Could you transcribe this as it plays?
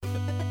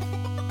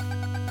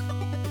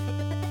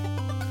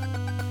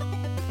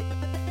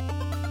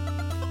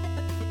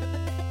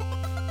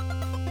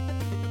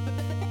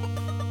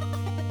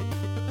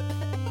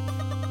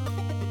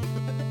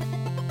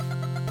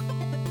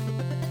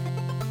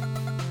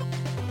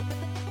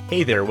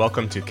Hey there,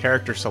 welcome to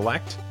Character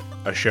Select,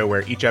 a show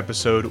where each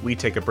episode we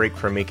take a break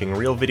from making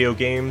real video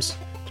games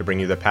to bring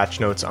you the patch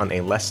notes on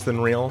a less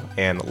than real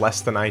and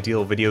less than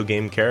ideal video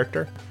game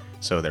character.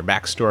 So their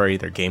backstory,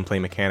 their gameplay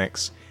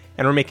mechanics,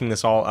 and we're making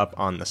this all up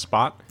on the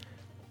spot.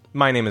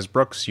 My name is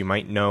Brooks. You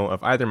might know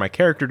of either my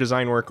character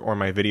design work or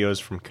my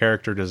videos from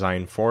Character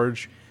Design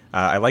Forge.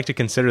 I like to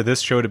consider this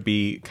show to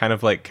be kind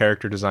of like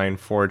Character Design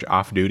Forge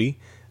off-duty,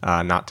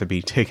 not to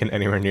be taken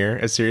anywhere near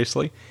as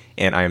seriously.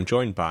 And I am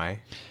joined by...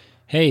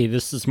 Hey,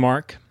 this is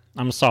Mark.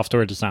 I'm a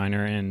software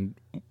designer, and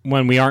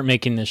when we aren't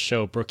making this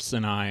show, Brooks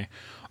and I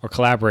are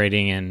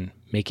collaborating and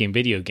making a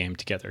video game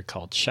together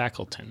called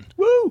Shackleton.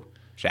 Woo!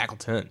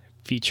 Shackleton.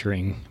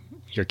 Featuring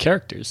your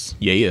characters.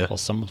 Yeah. Well,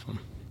 some of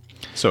them.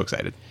 So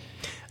excited.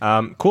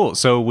 Cool.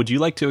 So would you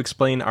like to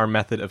explain our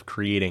method of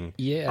creating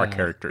our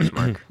characters,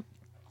 Mark?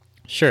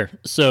 Sure.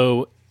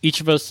 So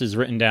each of us has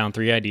written down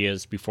 3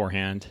 ideas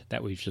beforehand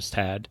that we've just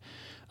had.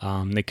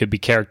 They could be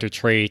character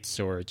traits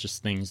or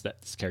just things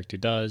that this character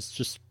does,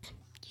 just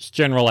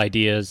general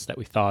ideas that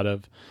we thought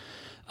of.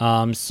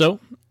 So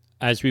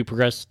as we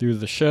progress through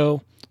the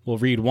show, we'll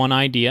read one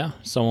idea,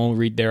 someone will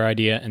read their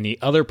idea, and the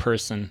other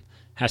person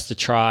has to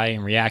try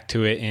and react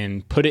to it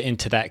and put it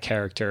into that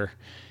character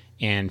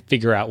and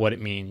figure out what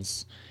it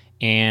means.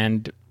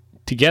 And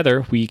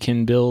together we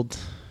can build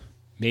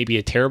maybe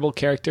a terrible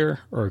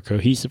character or a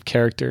cohesive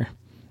character.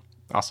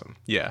 Awesome.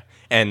 Yeah.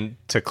 And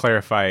to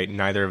clarify,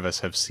 neither of us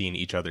have seen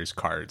each other's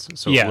cards,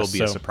 so it will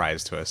be a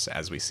surprise to us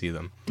as we see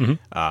them.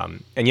 Mm-hmm.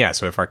 And yeah,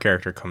 so if our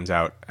character comes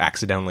out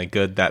accidentally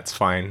good, that's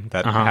fine.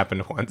 That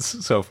happened once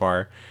so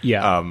far.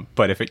 Yeah.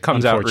 But if it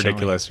comes out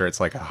ridiculous or it's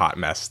like a hot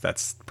mess,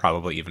 that's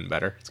probably even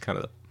better. It's kind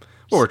of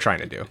what we're trying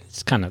to do.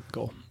 It's kind of the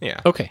goal.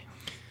 Yeah. Okay.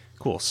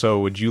 Cool. So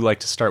would you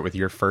like to start with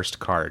your first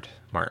card,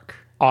 Mark?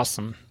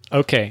 Awesome.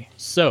 Okay.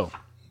 So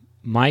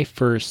my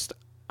first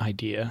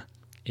idea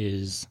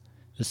is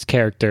this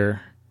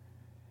character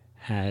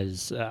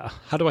has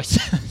how do I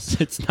say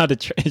this? It's not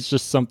it's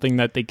just something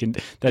that they can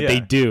they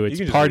do.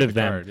 It's part of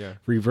them. Card,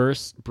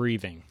 reverse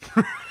breathing.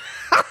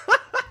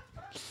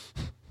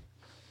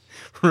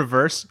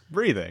 Reverse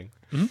breathing.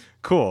 Mm-hmm.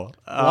 Cool.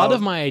 A lot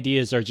of my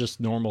ideas are just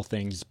normal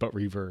things but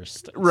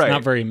reversed. It's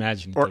not very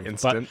imaginative. Or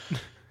instant.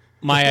 But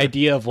my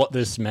idea of what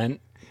this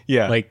meant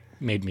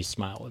made me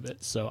smile a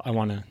bit. So I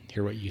want to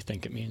hear what you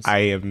think it means. I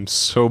am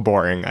so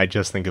boring. I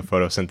just think of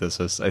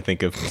photosynthesis. I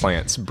think of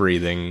plants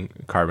breathing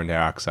carbon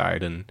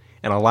dioxide and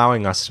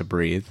allowing us to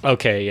breathe.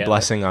 Okay, yeah.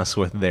 Blessing us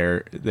with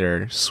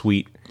their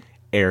sweet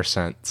air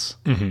scents.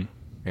 Mm-hmm.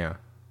 Yeah.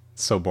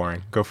 It's so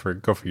boring. Go for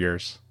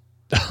yours.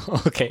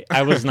 Okay.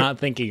 I was not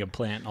thinking of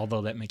plant,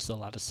 although that makes a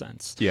lot of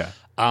sense. Yeah.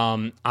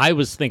 I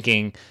was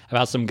thinking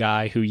about some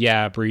guy who,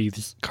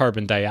 breathes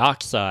carbon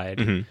dioxide.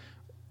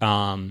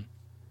 Mm-hmm.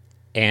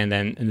 And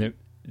then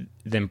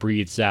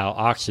breathes out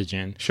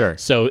oxygen. Sure.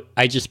 So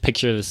I just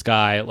picture this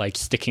guy like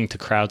sticking to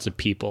crowds of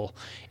people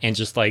and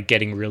just like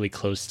getting really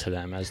close to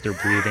them as they're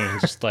breathing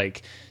and just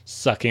like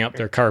sucking up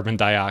their carbon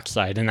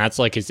dioxide. And that's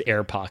like his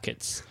air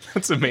pockets.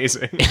 That's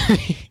amazing.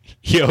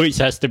 He always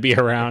has to be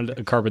around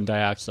a carbon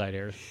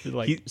dioxide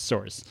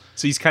source.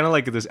 So he's kind of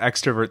like this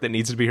extrovert that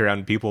needs to be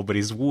around people, but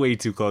he's way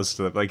too close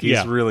to them. Like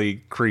he's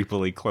really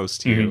creepily close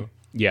to you.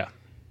 Yeah.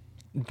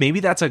 Maybe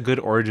that's a good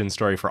origin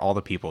story for all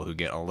the people who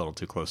get a little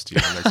too close to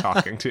you when they're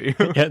talking to you.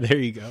 Yeah, there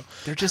you go.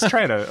 They're just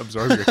trying to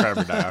absorb your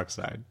carbon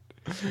dioxide.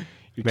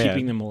 You're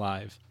keeping them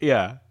alive.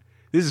 Yeah.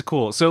 This is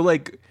cool. So,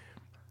 like,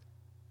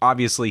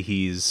 obviously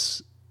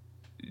he's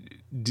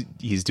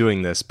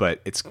doing this,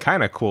 but it's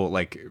kind of cool.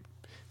 Like,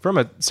 from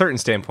a certain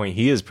standpoint,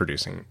 he is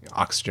producing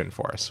oxygen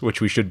for us,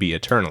 which we should be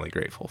eternally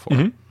grateful for.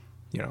 Mm-hmm.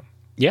 You know?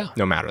 Yeah.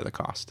 No matter the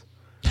cost.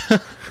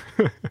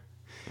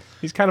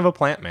 He's kind of a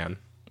plant man.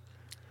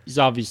 He's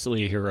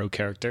obviously a hero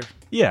character.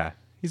 Yeah.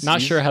 He's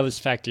not sure how this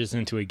factors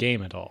into a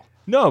game at all.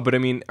 No, but I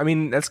mean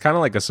that's kind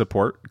of like a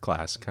support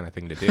class kind of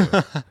thing to do.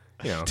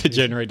 You know, to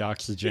generate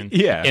oxygen.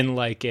 Yeah. In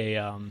like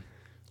a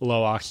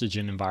low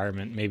oxygen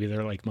environment. Maybe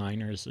they're like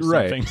miners or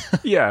something.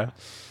 Yeah.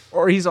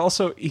 Or he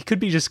could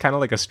be just kind of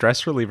like a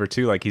stress reliever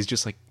too. Like he's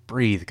just like,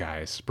 breathe,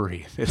 guys,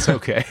 breathe. It's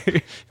okay.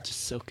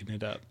 Just soaking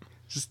it up.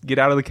 Just get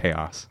out of the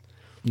chaos.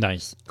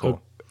 Nice.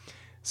 Cool.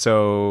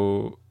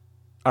 So,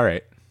 all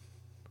right.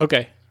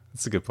 Okay.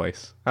 It's a good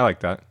place. I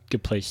like that.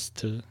 Good place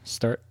to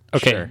start.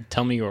 Okay, sure.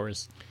 Tell me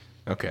yours.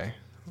 Okay.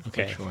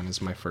 Which one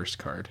is my first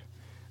card?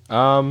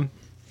 Okay,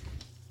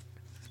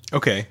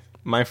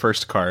 my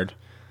first card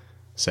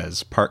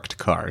says parked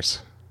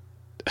cars.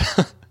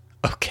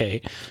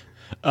 Okay.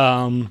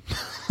 Man,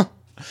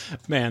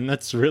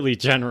 that's really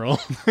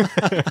general.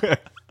 I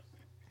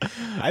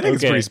think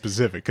it's pretty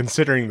specific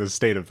considering the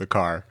state of the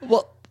car.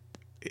 Well,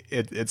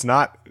 it's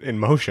not in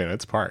motion,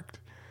 it's parked.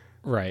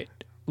 Right.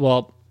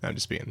 Well, I'm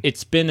just being.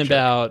 It's been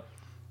about,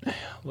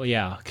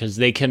 because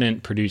they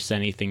couldn't produce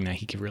anything that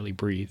he could really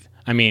breathe.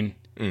 I mean,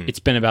 it's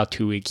been about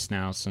 2 weeks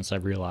now since I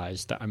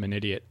realized that I'm an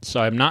idiot. So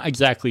I'm not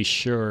exactly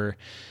sure.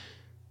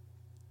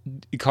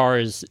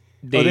 Cars,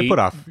 they put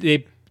off.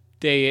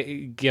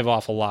 They give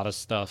off a lot of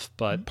stuff,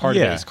 but part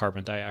of it is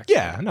carbon dioxide.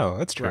 Yeah, no,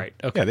 that's true. Right.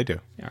 Okay. Yeah, they do.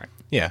 All right.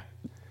 Yeah.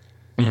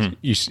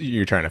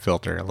 You're trying to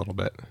filter a little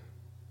bit.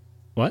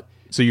 What?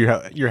 So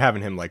you're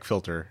having him like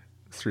filter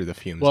through the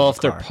fumes. Well, of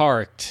if the they're car.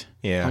 parked,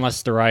 Yeah.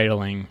 unless they're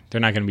idling,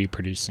 they're not going to be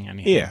producing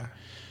anything. Yeah.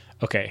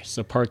 Okay,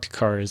 so parked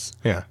cars.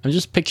 Yeah. I'm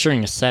just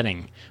picturing a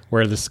setting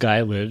where this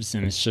guy lives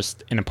and it's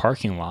just in a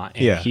parking lot.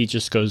 And he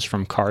just goes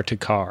from car to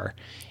car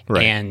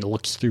and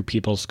looks through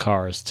people's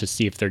cars to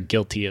see if they're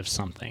guilty of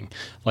something,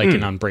 like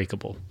an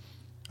Unbreakable.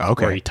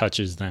 Okay. Where he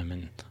touches them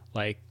and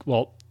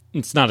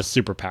it's not a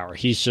superpower.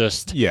 He's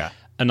just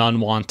an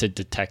unwanted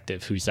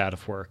detective who's out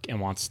of work and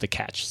wants to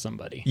catch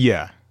somebody.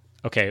 Yeah.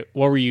 Okay,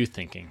 what were you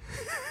thinking?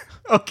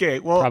 Okay,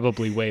 well...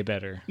 Probably way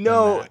better.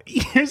 No,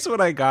 here's what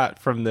I got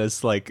from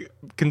this, like,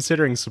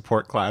 considering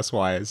support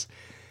class-wise.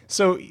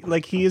 So,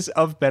 like, he is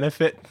of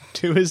benefit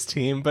to his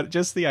team, but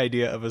just the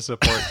idea of a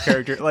support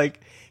character,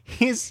 like,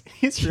 he's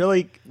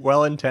really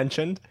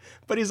well-intentioned,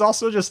 but he's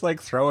also just,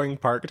 like, throwing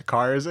parked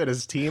cars at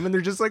his team, and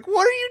they're just like,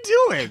 what are you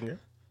doing?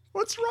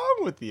 What's wrong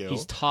with you?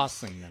 He's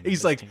tossing them.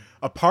 He's like,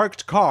 a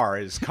parked car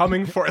is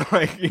coming for,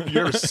 like,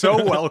 you're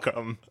so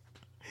welcome.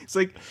 It's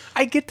like,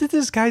 I get that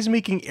this guy's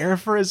making air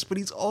for us, but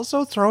he's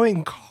also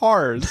throwing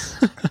cars.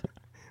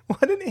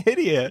 What an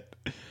idiot.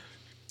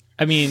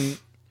 I mean,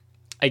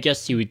 I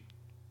guess he would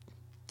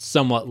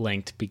somewhat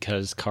linked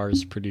because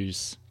cars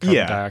produce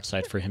carbon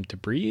dioxide for him to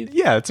breathe.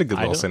 Yeah, it's a good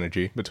little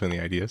synergy between the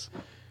ideas.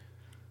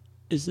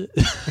 Is it?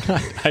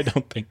 I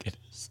don't think it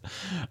is.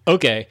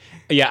 Okay.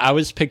 Yeah, I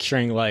was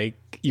picturing, like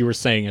you were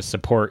saying, a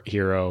support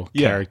hero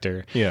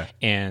character. Yeah.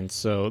 And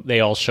so they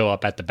all show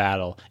up at the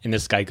battle, and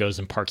this guy goes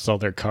and parks all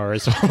their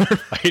cars while they're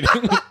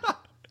fighting.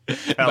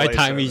 By the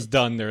time he's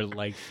done, they're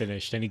like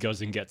finished, and he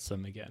goes and gets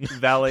them again.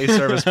 Valet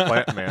service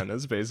plant man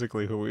is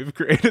basically who we've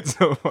created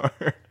so far.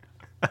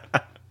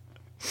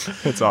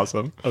 It's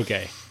awesome.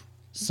 Okay.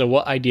 So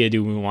what idea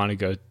do we want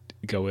to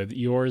go with?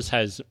 Yours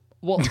has...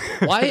 Well,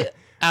 why...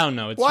 I don't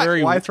know. It's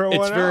why throw one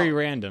out? very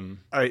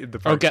random. The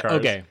parked cars.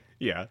 Okay.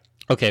 Yeah.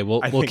 Okay,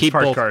 we'll think keep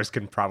parked both. cars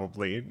can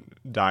probably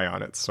die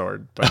on its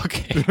sword. But,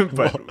 Okay.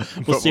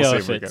 but we'll see how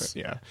it if we're fits.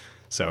 Yeah.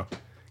 So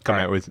come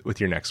out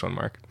with your next one,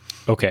 Mark.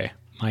 Okay.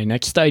 My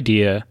next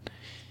idea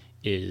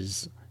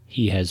is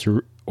he has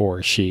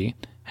or she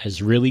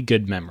has really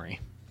good memory.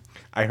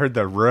 I heard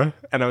the "r"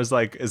 and I was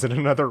like, is it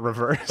another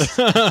reverse?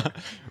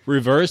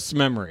 Reverse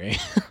memory.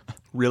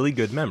 Really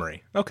good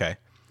memory. Okay.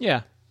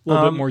 Yeah. A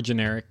little bit more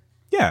generic.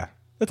 Yeah.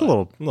 That's a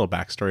little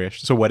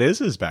backstory-ish. So what is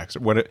his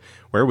backstory?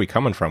 Where are we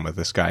coming from with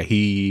this guy?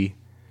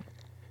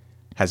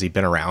 Has he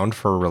been around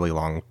for a really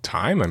long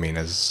time? I mean,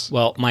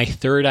 Well, my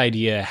third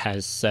idea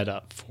has set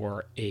up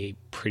for a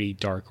pretty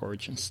dark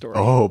origin story.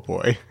 Oh,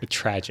 boy. A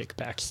tragic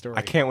backstory.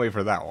 I can't wait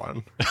for that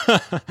one.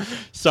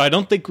 So I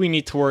don't think we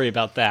need to worry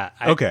about that.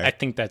 Okay. I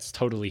think that's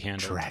totally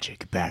handled.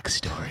 Tragic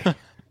backstory.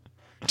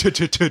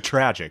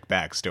 Tragic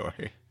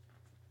backstory.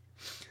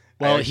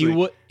 Well,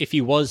 if he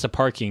was a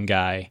parking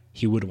guy,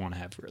 he would want to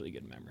have really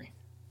good memory.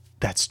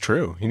 That's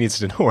true. He needs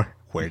to know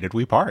where did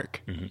we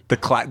park?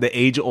 Mm-hmm. The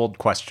age-old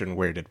question,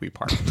 where did we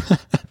park?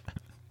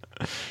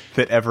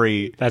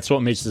 That's what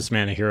makes this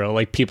man a hero.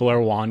 Like, people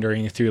are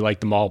wandering through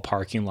like the mall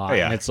parking lot,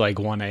 and it's like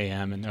 1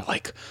 a.m. and they're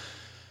like,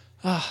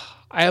 I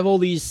have all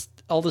this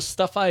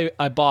stuff I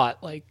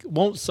bought. Like,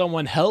 won't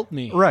someone help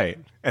me? Right.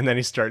 And then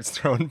he starts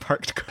throwing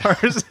parked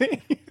cars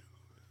at you.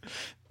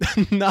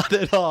 Not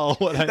at all.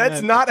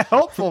 That's not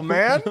helpful,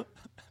 man.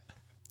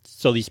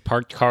 So these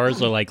parked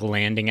cars are like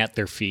landing at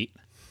their feet.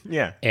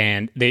 Yeah.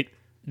 And the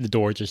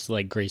door just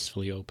like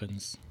gracefully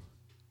opens.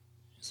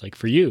 It's like,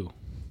 for you.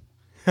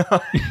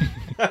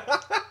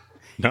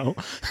 No.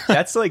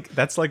 That's like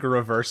a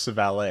reverse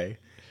valet.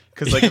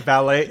 Because like a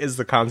valet is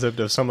the concept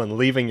of someone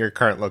leaving your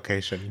current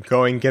location,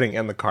 getting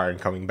in the car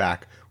and coming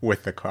back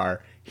with the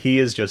car. He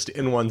is just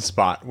in one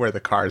spot where the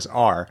cars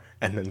are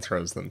and then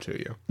throws them to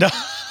you.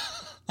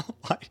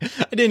 I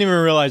didn't even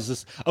realize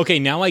this. Okay,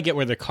 now I get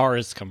where the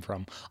cars come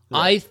from. Right.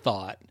 I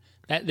thought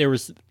that there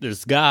was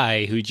this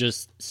guy who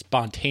just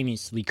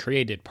spontaneously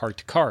created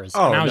parked cars.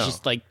 And I was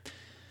just like,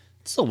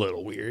 it's a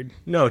little weird.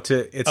 No, it's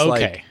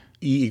like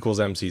E equals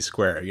MC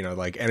squared. You know,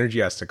 like energy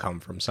has to come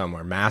from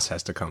somewhere. Mass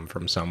has to come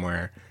from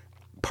somewhere.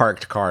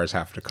 Parked cars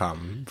have to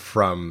come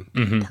from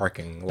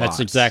parking lots. That's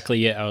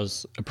exactly it. I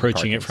was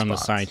approaching it from the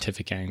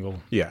scientific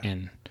angle. Yeah.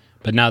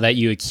 But now that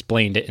you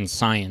explained it in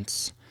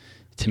science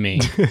to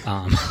me,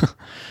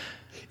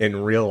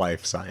 in real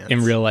life science,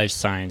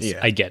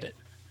 I get it.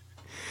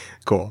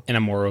 Cool. And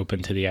I'm more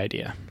open to the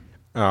idea.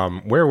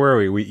 Where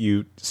were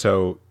we?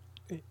 So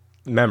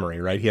memory,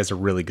 right? He has a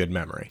really good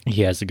memory.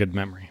 He has a good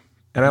memory.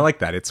 And I like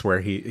that. It's where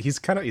he's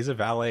a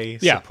valet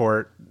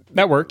support.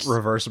 That works.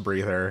 Reverse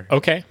breather.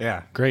 Okay.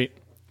 Yeah. Great.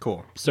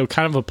 Cool. So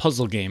kind of a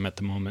puzzle game at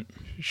the moment.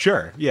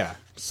 Sure. Yeah.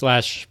 /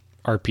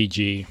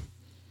 RPG.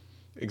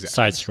 Exactly.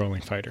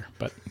 Side-scrolling fighter.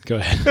 But go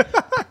ahead.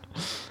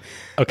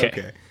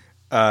 Okay.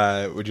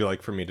 Would you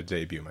like for me to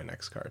debut my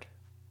next card?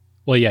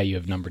 Well, yeah, you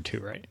have number 2,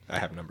 right? I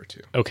have number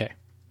 2. Okay.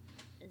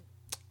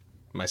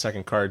 My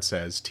second card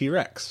says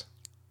T-Rex.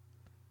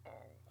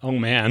 Oh,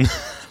 man.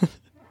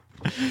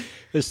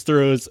 This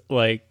throws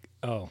like,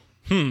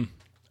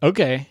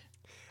 okay.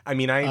 I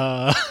mean,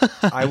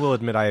 I will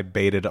admit I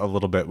baited a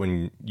little bit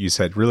when you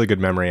said really good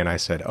memory, and I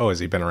said, "Oh, has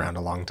he been around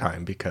a long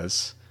time?"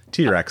 Because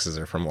T-Rexes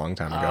are from a long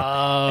time ago,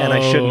 and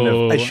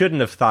I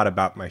shouldn't have thought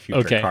about my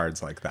future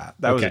cards like that.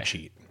 That was a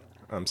cheat.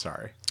 I'm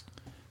sorry.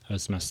 That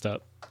was messed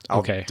up.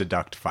 I'll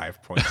deduct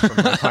 5 points from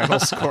my final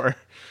score.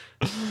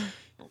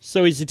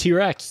 So he's a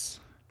T-Rex.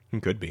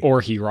 Could be.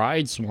 Or he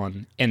rides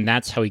one, and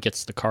that's how he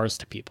gets the cars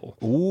to people.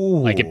 Ooh.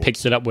 Like it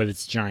picks it up with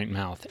its giant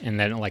mouth, and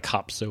then it like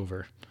hops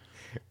over.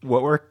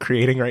 What we're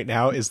creating right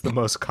now is the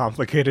most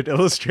complicated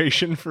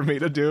illustration for me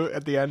to do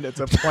at the end. It's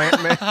a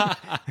plant man.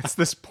 It's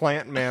this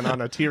plant man on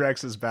a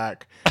T-Rex's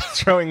back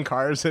throwing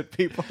cars at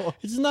people.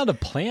 It's not a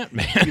plant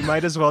man. You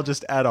might as well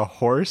just add a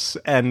horse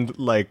and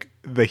like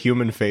the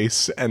human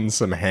face and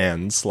some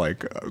hands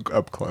like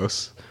up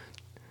close,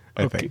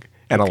 I think,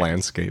 and a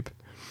landscape.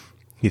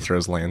 He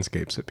throws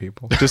landscapes at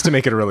people just to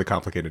make it a really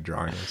complicated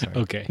drawing.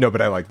 Okay. No,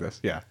 but I like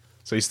this. Yeah.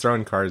 So he's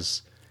throwing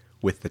cars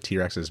with the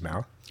T-Rex's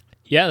mouth.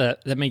 Yeah,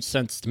 that makes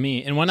sense to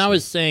me. And when I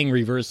was saying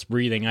reverse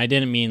breathing, I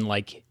didn't mean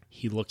like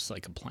he looks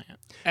like a plant.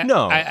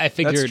 No, I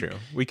figured that's true.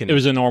 It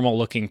was a normal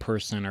looking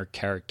person or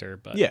character,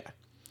 but yeah,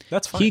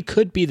 that's fine. He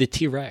could be the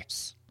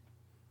T-Rex.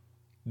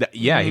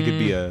 He could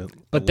be a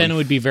But then it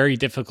would be very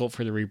difficult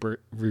for the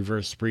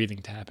reverse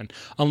breathing to happen.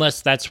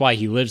 Unless that's why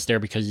he lives there,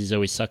 because he's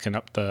always sucking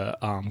up the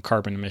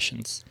carbon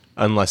emissions.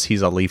 Unless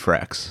he's a leaf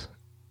rex.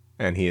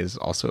 And he is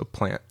also a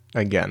plant.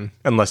 Again,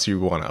 unless you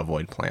want to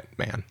avoid plant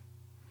man.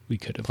 We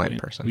could avoid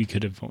plant person. We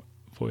could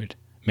avoid.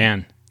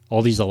 Man,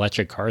 all these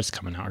electric cars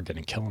coming out are going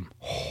to kill him.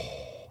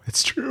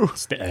 It's true.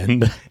 It's the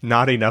end.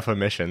 Not enough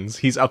emissions.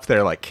 He's up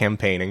there like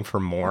campaigning for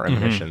more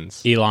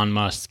emissions. Elon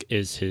Musk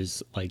is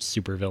his like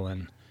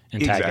supervillain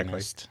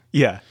antagonist. Exactly.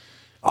 Yeah.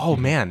 Oh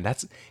man,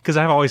 that's because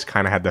I've always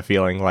kind of had the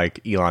feeling like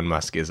Elon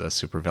Musk is a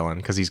supervillain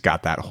because he's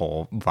got that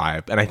whole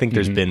vibe, and I think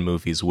there's been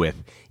movies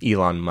with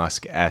Elon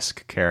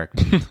Musk-esque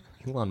characters,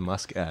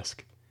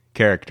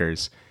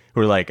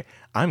 who are like,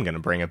 I'm gonna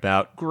bring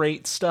about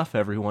great stuff,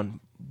 everyone.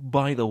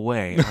 By the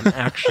way, I'm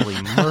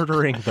actually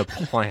murdering the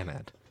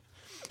planet.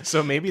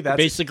 So maybe that's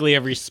basically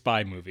every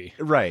spy movie.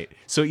 Right.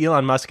 So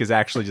Elon Musk has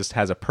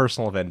a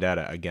personal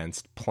vendetta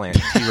against Plant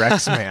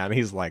T-Rex Man.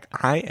 He's like,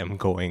 I am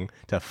going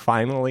to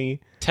finally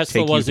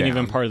Tesla wasn't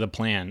even part of the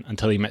plan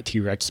until he met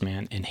T-Rex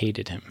Man and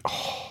hated him.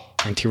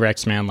 And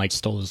T-Rex Man like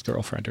stole his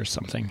girlfriend or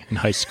something in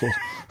high school.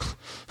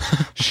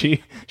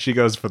 She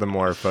goes for the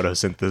more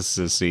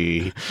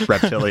photosynthesis-y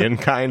reptilian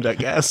kind, I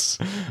guess.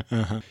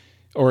 Uh-huh.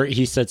 Or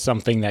he said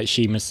something that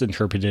she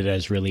misinterpreted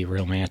as really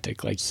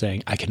romantic, like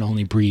saying, I can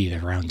only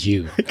breathe around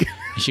you. And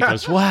she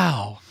goes,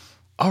 wow,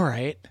 all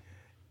right.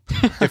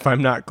 If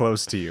I'm not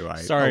close to you,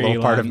 sorry, a little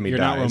Elon, part of me you're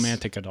dies. not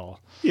romantic at all.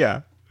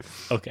 Yeah.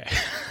 Okay.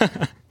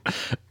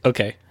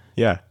 Okay.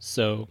 Yeah.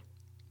 So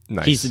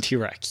nice. He's a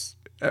T-Rex.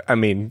 I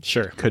mean,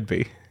 sure. Could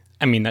be.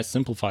 I mean, that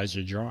simplifies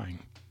your drawing.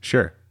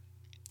 Sure.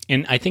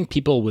 And I think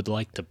people would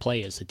like to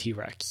play as a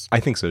T-Rex. I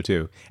think so,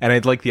 too. And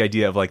I'd like the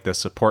idea of, like, the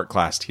support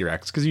class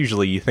T-Rex, because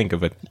usually you think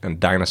of a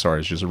dinosaur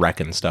as just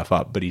wrecking stuff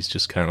up, but he's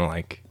just kind of,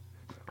 like,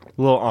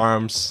 little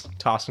arms,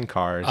 tossing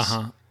cars,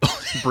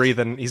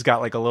 breathing. He's got,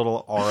 like, a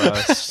little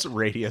aura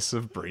radius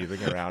of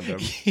breathing around him.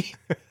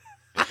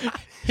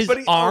 His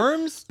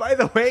arms? By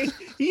the way,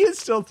 he is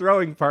still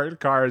throwing parked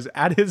cars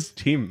at his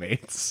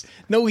teammates.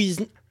 No,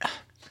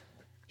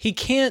 he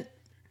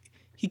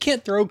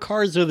can't throw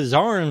cars with his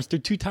arms. They're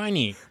too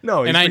tiny.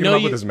 No, he's picking them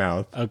up with his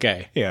mouth.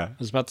 Okay. Yeah. I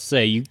was about to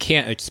say, you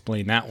can't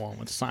explain that one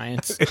with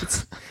science.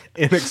 It's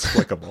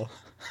inexplicable.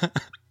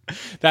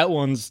 That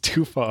one's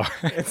too far.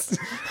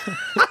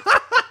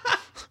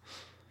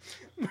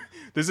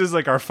 This is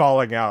like our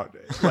falling out.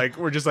 Like,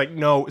 we're just like,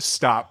 no,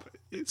 stop.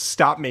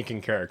 Stop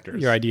making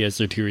characters. Your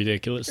ideas are too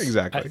ridiculous.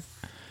 Exactly.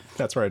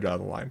 That's where I draw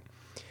the line.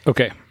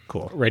 Okay.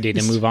 Cool. Ready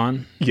to move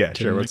on? Yeah,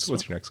 sure. What's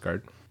your next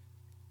card?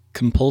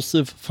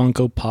 Compulsive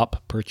Funko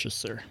Pop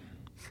purchaser.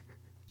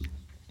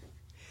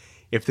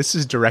 If this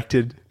is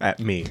directed at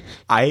me,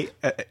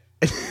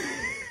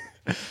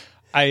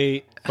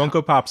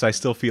 Funko Pops I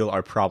still feel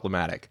are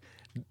problematic.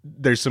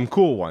 There's some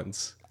cool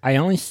ones. I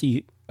only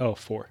see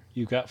 4.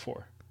 You got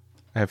 4.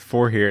 I have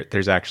 4 here.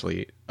 There's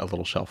actually a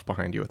little shelf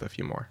behind you with a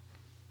few more.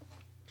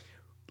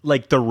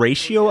 Like the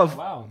ratio of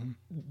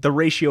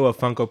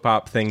Funko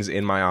Pop things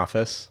in my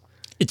office,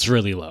 it's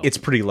really low. It's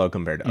pretty low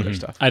compared to other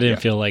stuff. I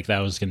didn't feel like that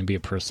was going to be a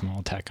personal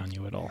attack on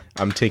you at all.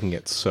 I'm taking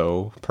it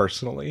so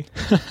personally.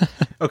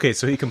 Okay,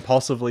 so he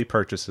compulsively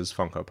purchases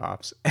Funko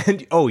Pops.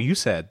 And you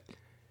said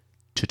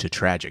to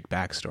tragic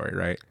backstory,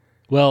 right?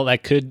 Well,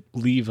 that could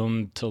lead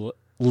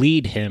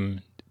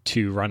him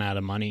to run out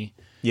of money.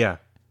 Yeah.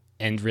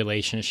 And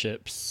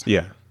relationships.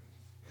 Yeah.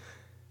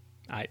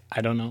 I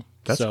don't know.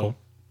 That's cool.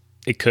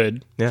 It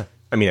could. Yeah.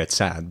 I mean, it's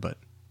sad, but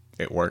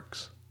it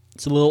works.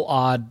 It's a little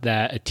odd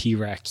that a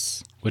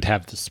T-Rex would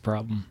have this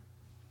problem.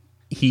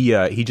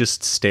 He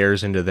just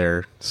stares into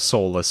their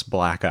soulless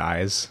black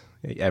eyes,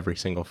 every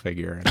single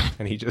figure,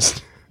 and he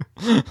just...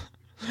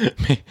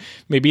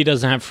 Maybe he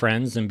doesn't have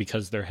friends, and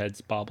because their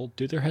heads bobble.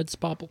 Do their heads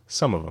bobble?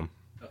 Some of them.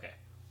 Okay.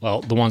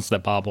 Well, the ones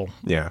that bobble.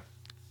 Yeah.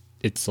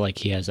 it's like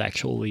he has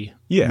actually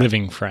Yeah.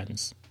 living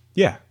friends,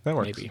 Yeah, that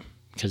works. maybe,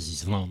 because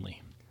he's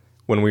lonely.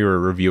 When we were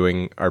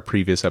reviewing our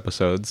previous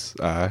episodes,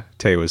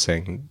 Tay was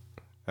saying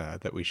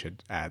that we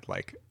should add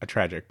like a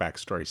tragic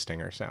backstory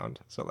stinger sound.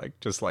 So like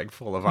just like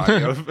full of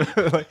audio of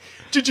like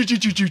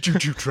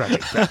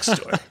tragic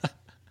backstory.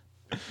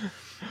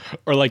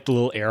 Or like the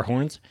little air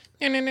horns.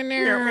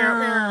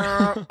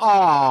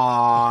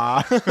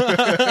 Aww.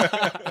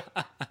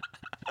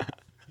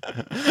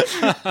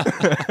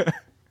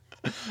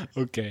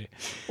 Okay,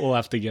 we'll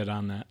have to get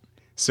on that.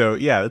 So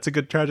yeah, that's a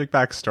good tragic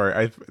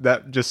backstory.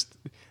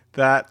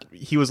 That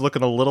he was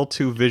looking a little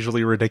too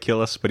visually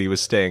ridiculous, but he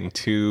was staying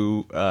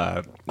too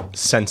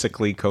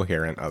sensically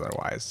coherent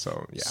otherwise.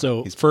 So yeah.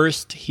 So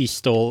first he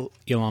stole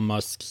Elon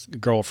Musk's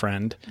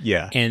girlfriend.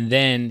 Yeah. And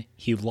then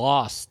he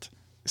lost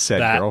said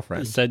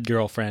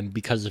girlfriend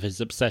because of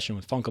his obsession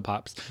with Funko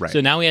Pops. Right.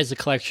 So now he has a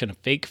collection of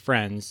fake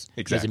friends.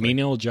 Exactly. He has a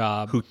menial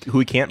job. Who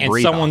he can't and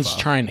breathe someone's off of.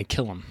 trying to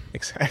kill him.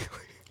 Exactly.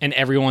 And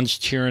everyone's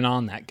cheering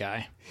on that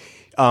guy.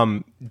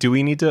 Do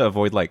we need to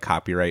avoid like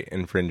copyright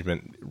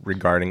infringement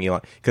regarding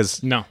Elon?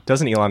 Because No.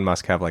 Doesn't Elon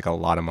Musk have like a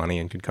lot of money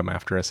and could come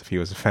after us if he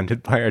was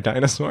offended by our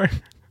dinosaur?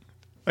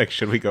 Like,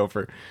 should we go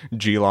for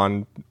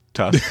Gelon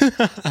Tusk?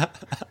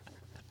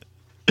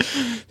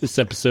 This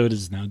episode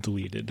is now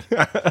deleted.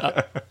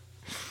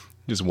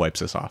 Just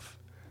wipes us off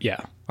Yeah.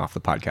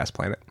 the podcast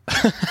planet.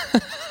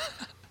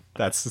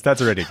 That's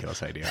a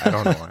ridiculous idea. I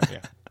don't know why.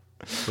 Yeah,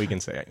 we can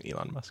say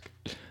Elon Musk.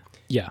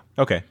 Yeah.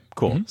 Okay,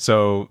 cool.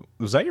 So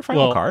was that your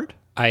final card?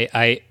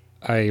 I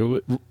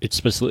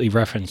explicitly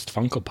referenced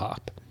Funko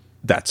Pop.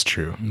 That's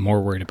true. I'm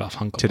more worried about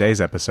Funko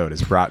Today's episode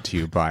is brought to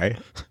you by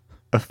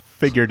a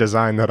figure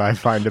design that I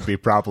find to be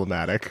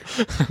problematic,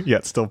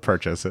 yet still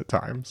purchase at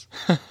times.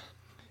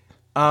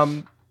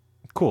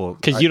 Cool.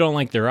 Because you don't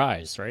like their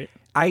eyes, right?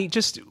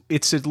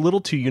 It's a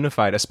little too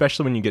unified,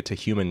 especially when you get to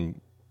human.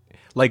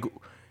 Like,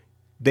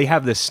 they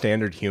have this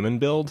standard human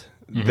build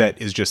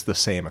that is just the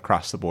same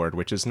across the board,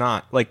 which is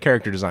not, like,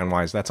 character design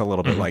wise, that's a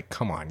little bit like,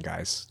 come on,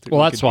 guys.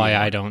 Well, that's why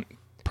I don't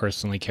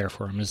personally care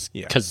for them, is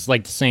Yeah. because it's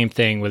like the same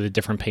thing with a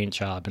different paint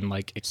job and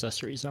like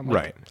accessories. I'm like,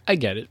 Right. I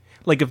get it.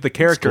 Like, if the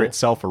character cool.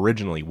 itself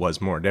originally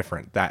was more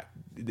different,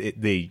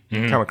 they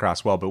come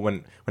across well. But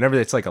whenever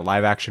it's like a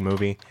live action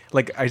movie,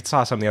 like I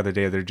saw some the other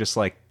day, they're just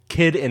like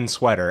kid in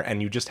sweater,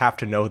 and you just have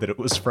to know that it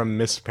was from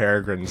Miss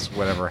Peregrine's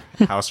whatever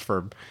house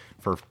for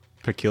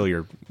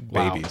peculiar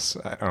babies.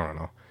 I don't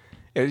know.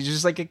 It's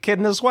just like a kid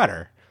in a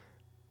sweater.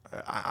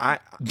 I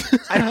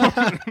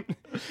don't.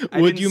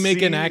 Would you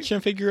make an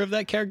action figure of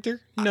that character?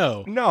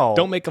 No. No.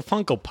 Don't make a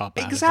Funko Pop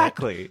out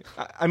Exactly.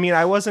 I mean,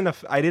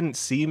 I didn't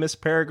see Miss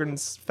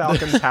Peregrine's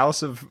Falcon's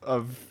house of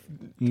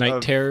Night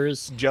of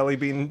Terrors.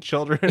 Jellybean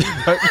children,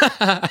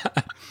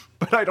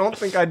 but I don't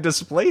think I'd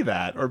display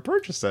that or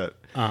purchase it.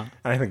 And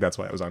I think that's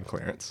why it was on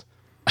clearance.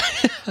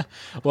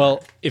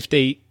 Well, if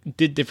they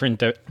did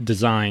different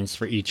designs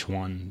for each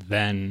one,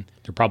 then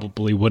there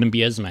probably wouldn't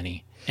be as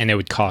many, and it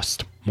would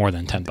cost more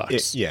than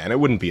 $10. Yeah, and it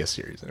wouldn't be a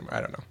series anymore.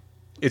 I don't know.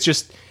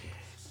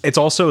 It's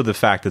also the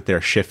fact that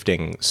they're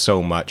shifting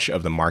so much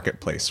of the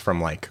marketplace from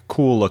like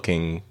cool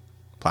looking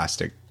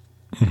plastic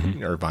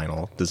or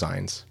vinyl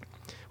designs.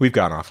 We've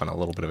gone off on a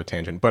little bit of a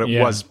tangent, but it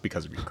was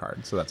because of your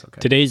card, so that's okay.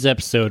 Today's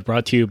episode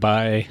brought to you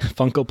by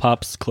Funko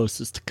Pop's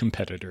closest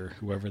competitor,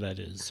 whoever that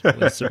is.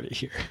 We'll insert it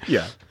here.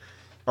 Yeah.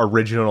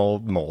 Original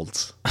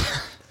molds.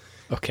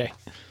 Okay.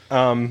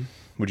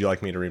 Would you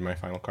like me to read my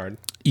final card?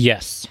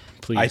 Yes,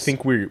 please. I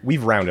think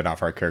we've rounded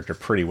off our character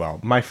pretty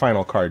well. My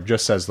final card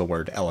just says the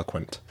word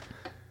eloquent.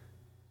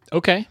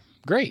 Okay,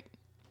 great.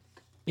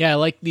 Yeah, I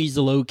like these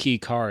low-key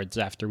cards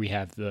after we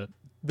have the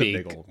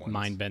big old ones.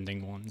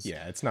 mind-bending ones.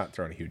 Yeah, it's not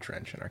throwing a huge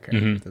wrench in our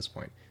character at this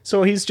point.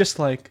 So he's just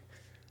like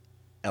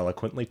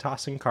eloquently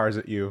tossing cards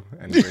at you,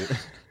 and he's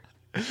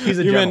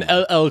a You gentleman.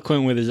 meant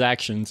eloquent with his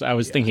actions. I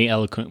was thinking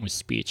eloquent with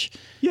speech.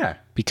 Yeah,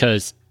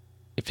 Because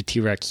if a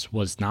T-Rex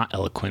was not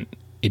eloquent,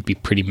 it'd be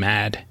pretty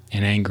mad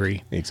and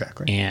angry.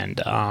 exactly. And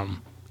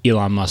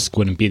Elon Musk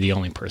wouldn't be the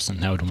only person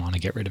that would want to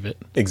get rid of it.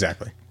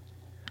 Exactly.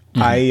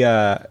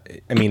 I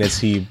mean,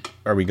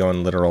 are we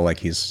going literal, like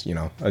he's,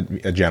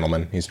 a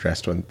gentleman? He's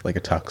dressed with like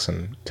a tux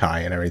and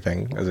tie and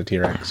everything as a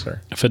T-Rex,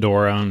 or A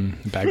fedora and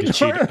a bag of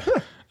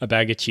Cheetos. A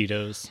bag of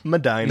Cheetos.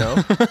 Medino.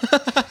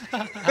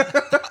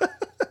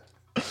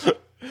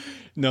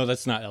 No,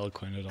 that's not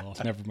eloquent at all.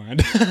 Never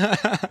mind.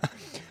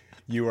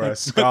 You are a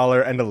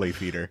scholar and a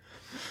leaf eater.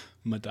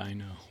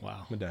 Medino.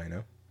 Wow.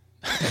 Medino.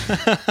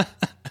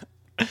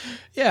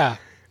 Yeah.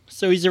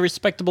 So he's a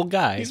respectable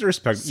guy. He's a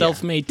respectable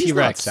self-made He's not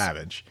T-Rex.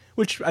 savage,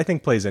 which I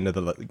think plays into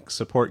the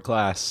support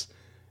class,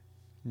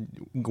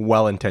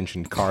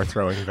 well-intentioned car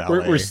throwing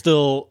valet. We're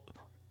still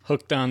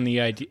hooked on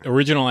the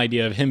original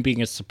idea of him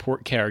being a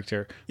support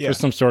character for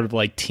some sort of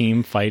like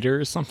team fighter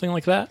or something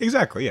like that.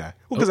 Exactly, yeah.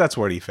 Well, because that's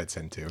what he fits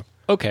into.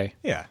 Okay.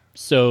 Yeah.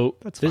 So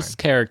That's this fine.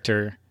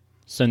 character,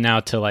 so now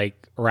to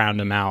like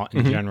round him out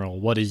in general,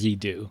 what does he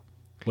do?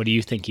 What do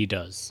you think he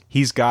does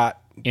He's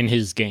got, in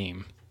his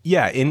game?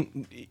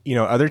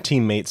 other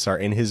teammates are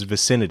in his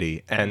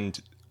vicinity, and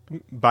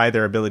by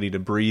their ability to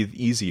breathe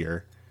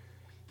easier,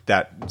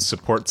 that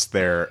supports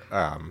their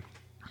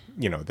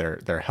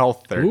their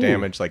health, their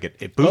damage. Like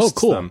it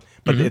boosts them,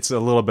 but it's a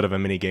little bit of a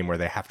mini game where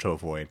they have to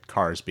avoid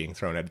cars being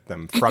thrown at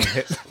them from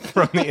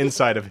from the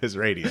inside of his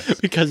radius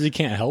because he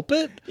can't help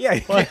it. Yeah,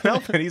 he can't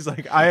help it. He's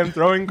like, I am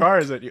throwing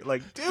cars at you.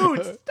 Like,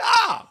 dude,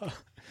 stop.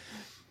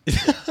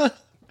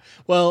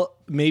 Well,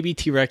 maybe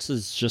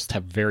T-Rexes just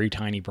have very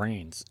tiny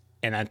brains,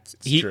 and that's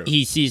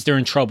he sees they're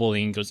in trouble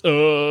and he goes,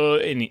 oh,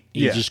 and he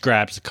just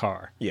grabs the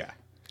car,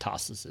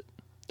 tosses it.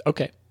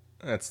 Okay.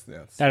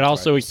 That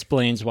also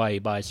explains why he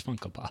buys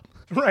Funko Pop.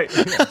 Right.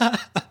 Yeah.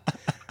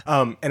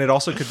 And it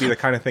also could be the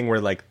kind of thing where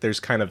like there's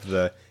kind of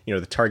the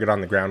the target on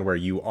the ground where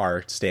you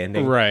are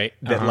standing. Right.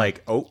 That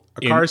like, a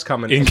car's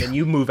coming and then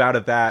you move out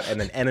of that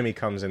and an enemy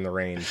comes in the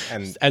range.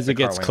 And as it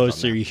gets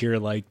closer, you hear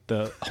like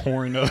the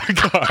horn of the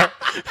car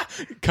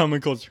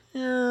coming closer.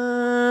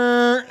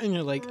 And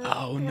you're like,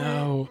 oh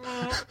no.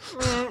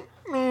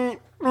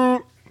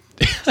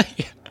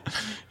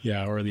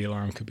 Yeah, or the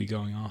alarm could be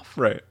going off.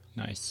 Right.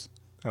 Nice.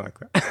 I like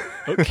that.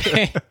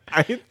 Okay.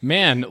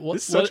 Man,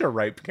 this is such a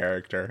ripe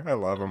character. I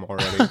love him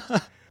already.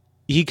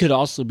 He could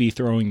also be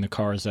throwing the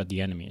cars at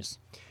the enemies.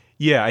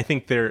 Yeah, I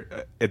think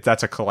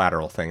that's a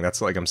collateral thing. That's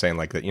like I'm saying,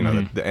 like that.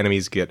 The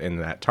enemies get in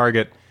that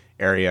target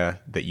area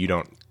that you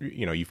don't.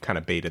 You've kind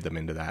of baited them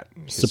into that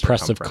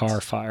Suppressive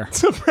car fire.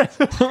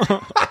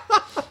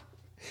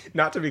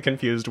 Not to be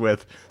confused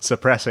with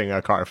suppressing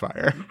a car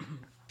fire.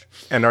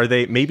 And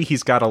maybe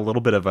he's got a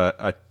little bit of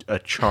a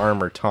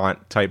charm or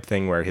taunt type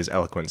thing where his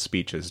eloquent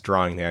speech is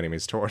drawing the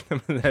enemies toward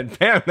them, and then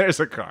bam, there's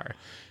a car.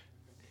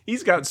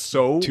 He's got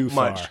so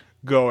much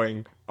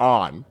going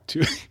on.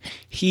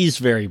 He's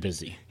very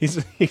busy.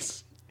 He's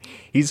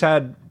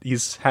had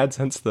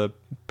since the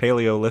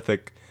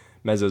Paleolithic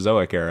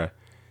Mesozoic era.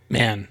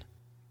 Man.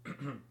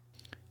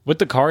 With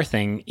the car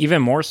thing,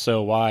 even more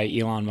so why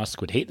Elon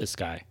Musk would hate this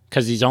guy.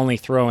 Because he's only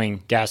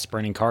throwing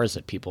gas-burning cars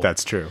at people.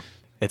 That's true.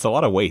 It's a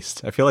lot of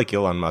waste. I feel like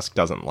Elon Musk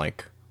doesn't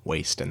like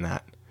waste in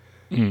that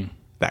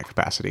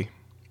capacity.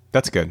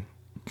 That's good.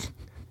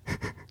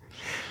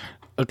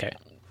 Okay,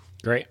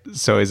 great.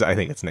 So I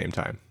think it's name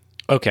time.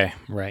 Okay,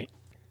 right.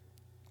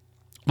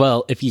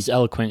 Well, if he's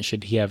eloquent,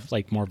 should he have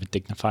like more of a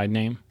dignified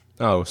name?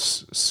 Oh,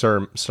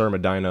 Sir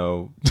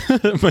Medino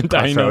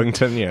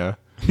Throwington, yeah.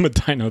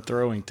 Medino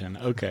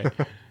Throwington, okay.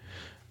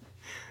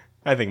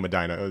 I think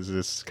Medina is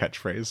his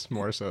catchphrase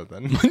more so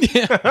than...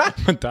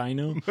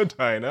 Medino?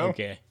 Medino.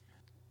 Okay.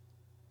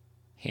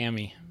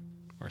 Hammy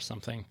or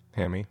something.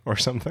 Hammy or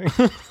something?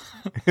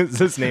 Is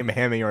his name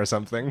Hammy or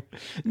something?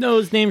 No,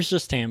 his name's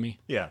just Hammy.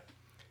 Yeah.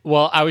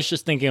 Well, I was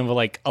just thinking of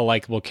like a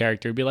likable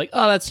character. It'd be like,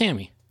 oh, that's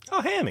Hammy. Oh,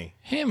 Hammy.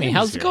 Hammy,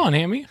 how's it going,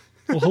 Hammy?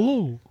 Well,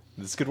 hello.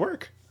 This could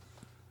work.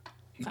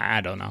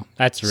 I don't know.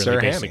 That's really Sir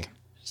basic. Hammy.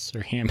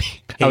 Sir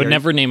Hammy. I would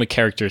never name a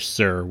character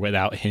Sir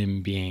without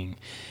him being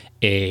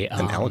an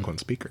eloquent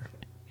speaker.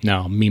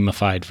 No,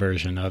 memeified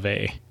version of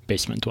a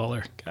basement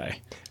dweller guy.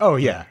 Oh,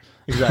 yeah.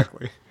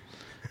 Exactly.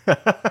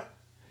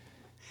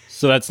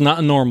 So that's not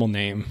a normal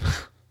name.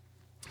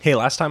 Hey,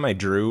 last time I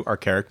drew our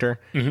character,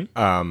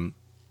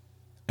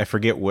 I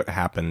forget what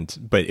happened,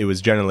 but it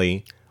was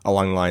generally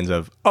along the lines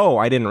of, oh,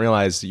 I didn't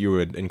realize you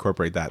would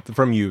incorporate that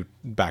from you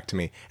back to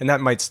me. And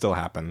that might still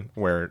happen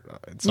where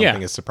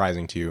something is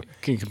surprising to you.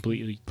 Can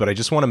completely. But I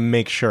just want to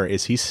make sure,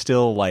 is he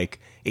still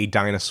like a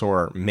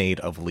dinosaur made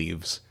of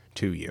leaves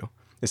to you?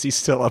 Is he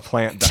still a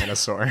plant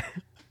dinosaur?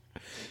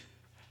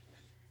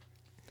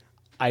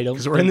 I don't.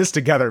 Because we're in this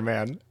together,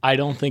 man. I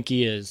don't think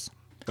he is.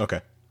 Okay.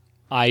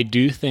 I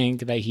do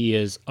think that he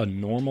is a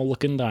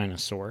normal-looking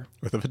dinosaur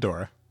With a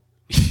fedora.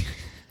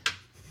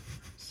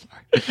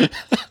 Sorry.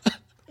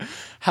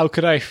 How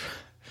could I...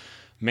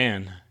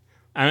 Man,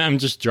 I'm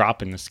just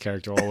dropping this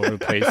character all over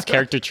the place.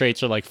 Character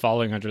traits are like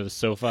falling under the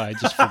sofa. I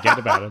just forget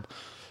about him.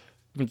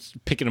 I'm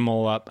just picking them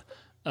all up.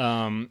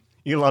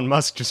 Elon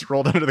Musk just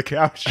rolled under the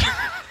couch.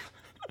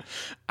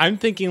 I'm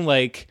thinking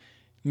like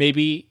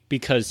maybe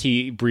because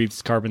he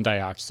breathes carbon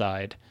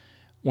dioxide,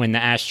 when the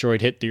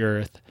asteroid hit the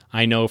Earth,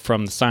 I know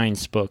from the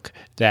science book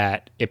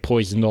that it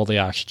poisoned all the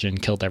oxygen,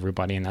 killed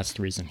everybody, and that's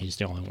the reason he's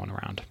the only one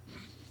around.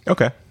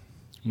 Okay.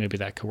 Maybe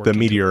that could work. The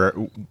meteor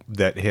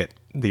that hit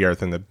the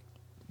Earth in the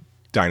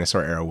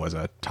dinosaur era was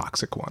a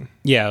toxic one.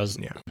 Yeah,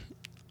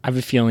 I have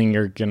a feeling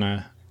you're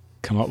gonna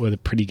come up with a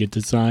pretty good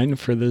design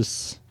for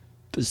this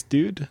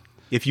dude.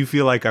 If you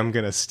feel like I'm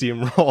gonna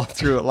steamroll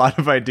through a lot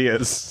of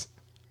ideas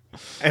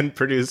and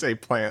produce a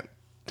plant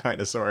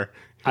dinosaur,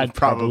 I'd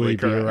probably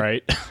be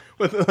right.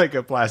 With like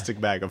a plastic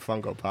bag of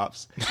Funko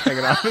Pops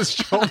hanging off his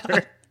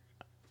shoulder.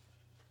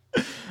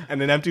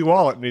 And an empty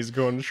wallet, and he's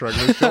going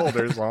shrugging his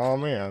shoulders. Oh,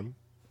 man.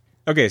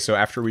 Okay, so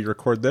after we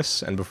record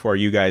this, and before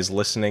you guys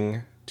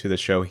listening to the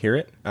show hear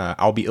it,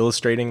 I'll be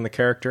illustrating the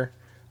character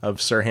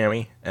of Sir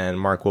Hammy, and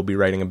Mark will be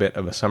writing a bit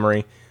of a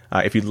summary.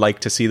 If you'd like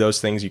to see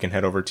those things, you can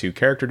head over to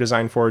Character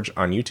Design Forge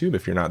on YouTube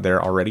if you're not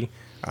there already.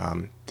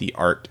 The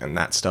art and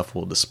that stuff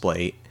will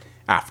display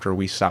after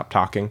we stop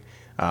talking.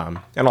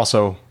 And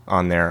also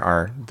on there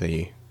are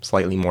the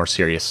slightly more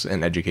serious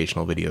and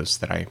educational videos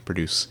that I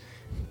produce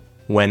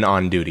when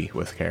on duty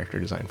with Character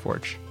Design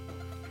Forge.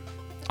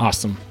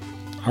 Awesome.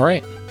 All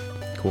right.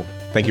 Cool.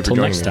 Thank you for Until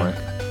joining next me, time.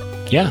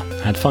 Mark. Yeah,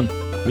 had fun.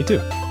 Me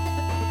too.